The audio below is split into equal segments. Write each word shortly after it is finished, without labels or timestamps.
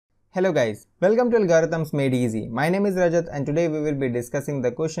Hello guys, welcome to Algorithms Made Easy. My name is Rajat and today we will be discussing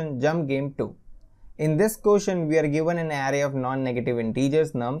the question Jump Game 2. In this question, we are given an array of non-negative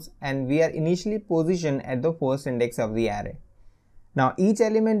integers nums and we are initially positioned at the first index of the array. Now each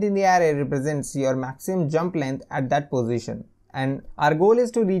element in the array represents your maximum jump length at that position and our goal is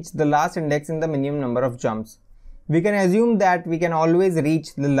to reach the last index in the minimum number of jumps. We can assume that we can always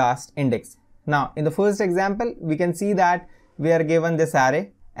reach the last index. Now in the first example, we can see that we are given this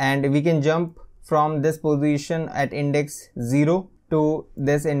array and we can jump from this position at index 0 to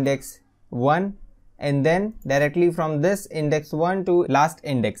this index 1 and then directly from this index 1 to last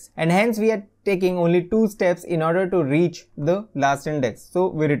index, and hence we are taking only 2 steps in order to reach the last index, so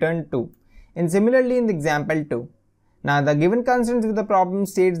we return 2. And similarly in the example 2, now the given constraint of the problem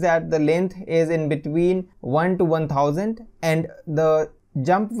states that the length is in between 1 to 1000 and the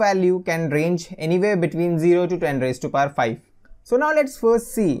jump value can range anywhere between 0 to 10 raised to power 5. So now let's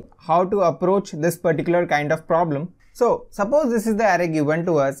first see how to approach this particular kind of problem. So suppose this is the array given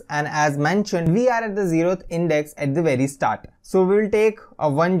to us and as mentioned we are at the 0th index at the very start. So we will take a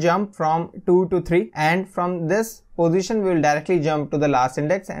one jump from 2 to 3 and from this position we will directly jump to the last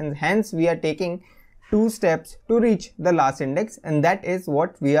index, and hence we are taking 2 steps to reach the last index, and that is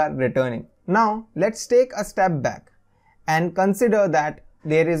what we are returning. Now let's take a step back and consider that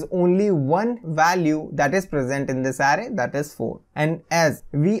there is only one value that is present in this array, that is 4. And as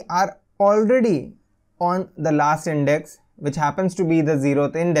we are already on the last index, which happens to be the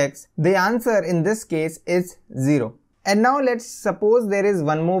 0th index, the answer in this case is 0. And now let's suppose there is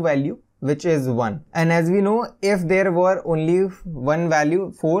one more value, which is 1. And as we know, if there were only one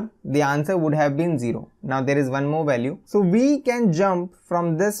value, 4, the answer would have been 0. Now there is one more value. So we can jump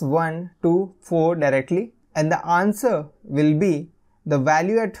from this 1 to 4 directly, and the answer will be the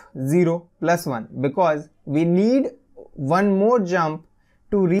value at 0 plus 1, because we need one more jump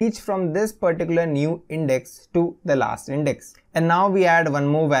to reach from this particular new index to the last index. And now we add one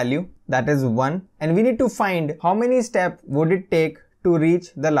more value, that is 1, and we need to find how many steps would it take to reach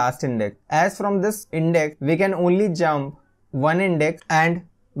the last index. As from this index we can only jump one index and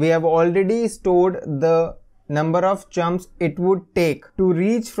we have already stored the number of jumps it would take to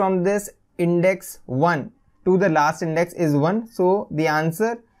reach from this index 1 to the last index is 1. So the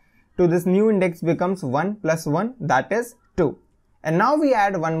answer to this new index becomes 1 plus 1, that is 2. And now we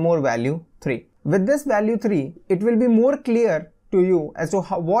add one more value, 3. With this value 3, it will be more clear to you as to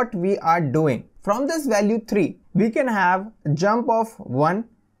what we are doing. From this value 3, we can have jump of 1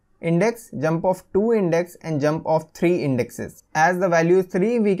 index, jump of 2 index and jump of 3 indexes. As the value is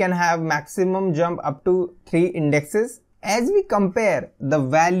 3, we can have maximum jump up to 3 indexes. As we compare the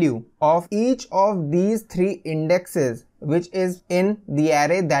value of each of these 3 indexes which is in the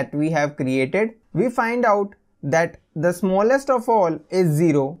array that we have created, we find out that the smallest of all is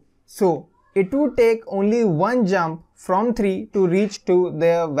 0. So it would take only one jump from 3 to reach to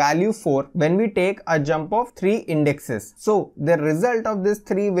the value 4 when we take a jump of 3 indexes. So the result of this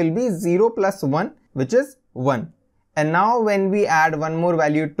 3 will be 0 plus 1, which is 1. And now when we add one more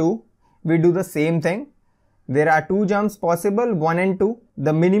value 2, we do the same thing. There are 2 jumps possible, 1 and 2.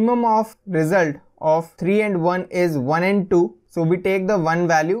 The minimum of result of 3 and 1 is 1 and 2. So we take the 1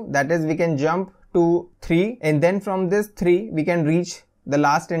 value, that is we can jump to 3, and then from this 3 we can reach the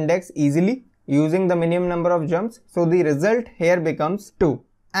last index easily using the minimum number of jumps. So the result here becomes 2.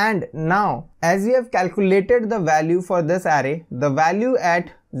 And now as we have calculated the value for this array, the value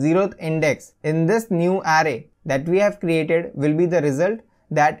at 0th index in this new array that we have created will be the result,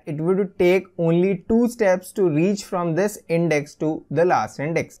 that it would take only 2 steps to reach from this index to the last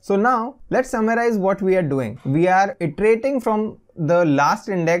index. So now let's summarize what we are doing. We are iterating from the last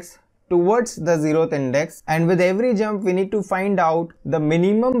index towards the 0th index, and with every jump we need to find out the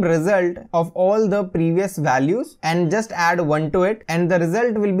minimum result of all the previous values and just add 1 to it, and the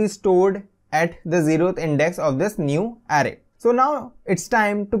result will be stored at the 0th index of this new array. So now it's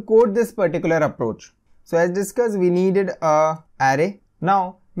time to code this particular approach. So as discussed, we needed a array.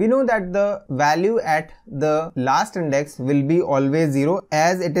 Now we know that the value at the last index will be always 0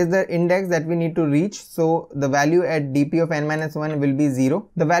 as it is the index that we need to reach. So the value at dp of n-1 will be 0.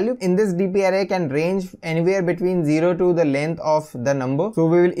 The value in this dp array can range anywhere between 0 to the length of the number. So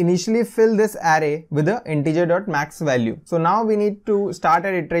we will initially fill this array with the integer.max value. So now we need to start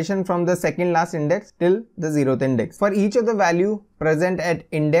an iteration from the second last index till the 0th index. For each of the value present at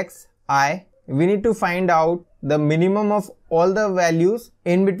index I, we need to find out the minimum of all the values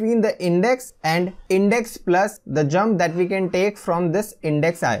in between the index and index plus the jump that we can take from this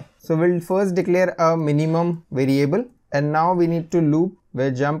index I. So we'll first declare a minimum variable, and now we need to loop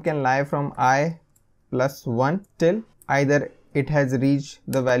where jump can lie from I plus 1 till either it has reached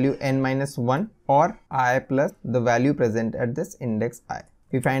the value n minus 1 or I plus the value present at this index I.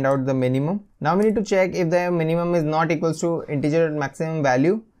 We find out the minimum. Now we need to check if the minimum is not equals to integer maximum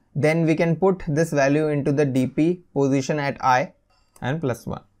value, then we can put this value into the dp position at I and plus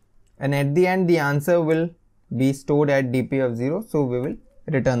 1. And at the end the answer will be stored at dp of 0, so we will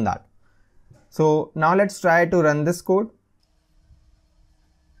return that. So now let's try to run this code.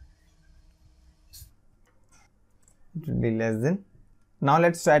 It will be less than. Now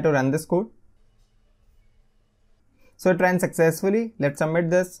let's try to run this code. So it ran successfully. Let's submit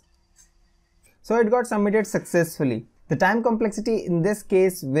this. So it got submitted successfully. The time complexity in this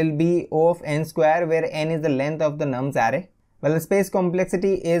case will be O of n square, where n is the length of the nums array, while the space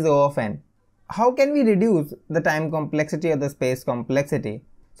complexity is O of n. How can we reduce the time complexity or the space complexity?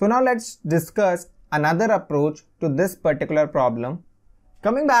 So now let's discuss another approach to this particular problem.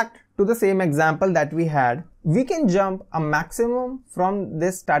 Coming back to the same example that we had, we can jump a maximum from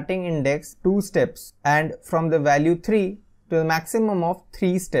this starting index 2 steps and from the value 3 to the maximum of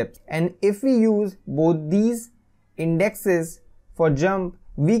 3 steps. And if we use both these indexes for jump,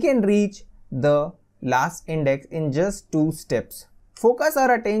 we can reach the last index in just 2 steps. Focus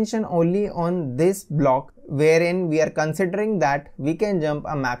our attention only on this block wherein we are considering that we can jump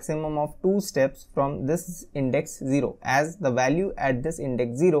a maximum of 2 steps from this index 0, as the value at this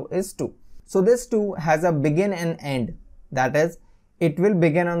index 0 is 2. So this 2 has a begin and end, that is, it will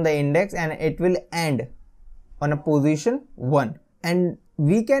begin on the index and it will end on a position 1. And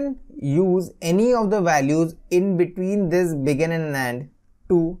we can use any of the values in between this begin and end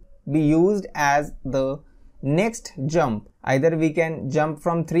to be used as the next jump. Either we can jump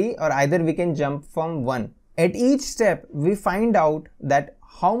from 3 or either we can jump from 1. At each step we find out that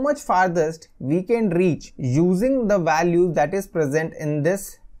how much farthest we can reach using the value that is present in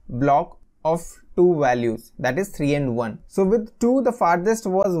this block of 2 values, that is 3 and 1. So with 2 the farthest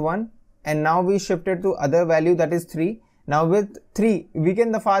was 1 and now we shifted to other value, that is 3. Now with 3 we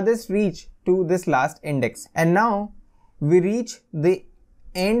can the farthest reach to this last index, and now we reach the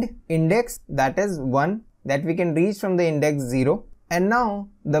end index, that is 1, that we can reach from the index 0, and now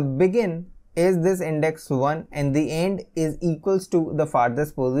the begin is this index 1 and the end is equals to the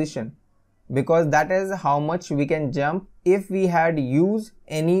farthest position, because that is how much we can jump if we had used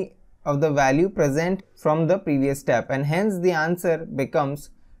any of the value present from the previous step, and hence the answer becomes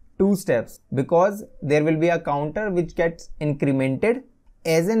 2 steps, because there will be a counter which gets incremented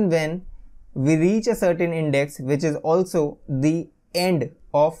as and when we reach a certain index which is also the end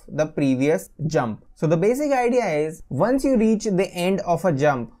of the previous jump. So the basic idea is, once you reach the end of a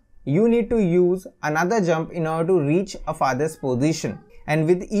jump, you need to use another jump in order to reach a farthest position, and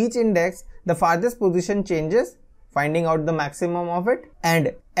with each index the farthest position changes, finding out the maximum of it,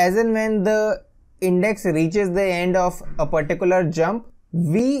 and as and when the index reaches the end of a particular jump,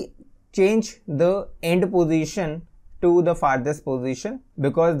 we change the end position to the farthest position,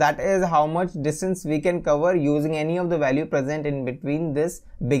 because that is how much distance we can cover using any of the value present in between this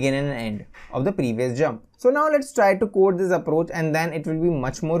begin and end of the previous jump. So now let's try to code this approach and then it will be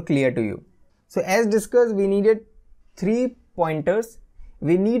much more clear to you. So as discussed, we needed 3 pointers.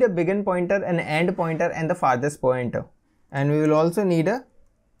 We need a begin pointer, an end pointer and the farthest pointer, and we will also need a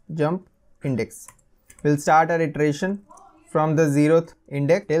jump index. We'll start our iteration from the 0th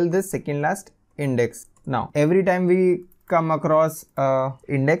index till the second last index. Now every time we come across a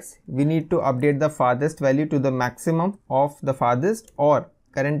index, we need to update the farthest value to the maximum of the farthest or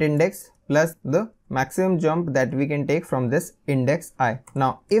current index plus the maximum jump that we can take from this index I.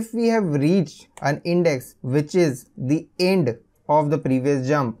 Now if we have reached an index which is the end of the previous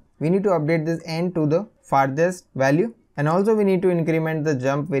jump, we need to update this end to the farthest value, and also we need to increment the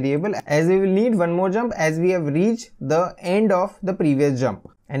jump variable, as we will need one more jump as we have reached the end of the previous jump,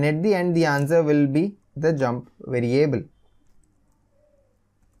 and at the end the answer will be the jump variable.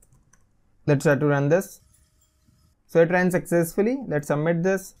 Let's try to run this. So it ran successfully. Let's submit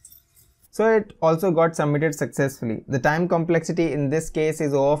this. So it also got submitted successfully. The time complexity in this case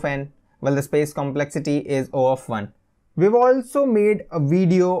is O of n, while the space complexity is O of 1. We've also made a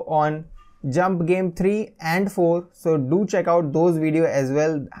video on jump game 3 and 4, so do check out those videos as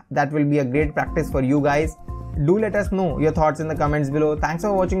well. That will be a great practice for you guys. Do let us know your thoughts in the comments below. Thanks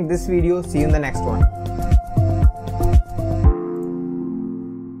for watching this video. See you in the next one.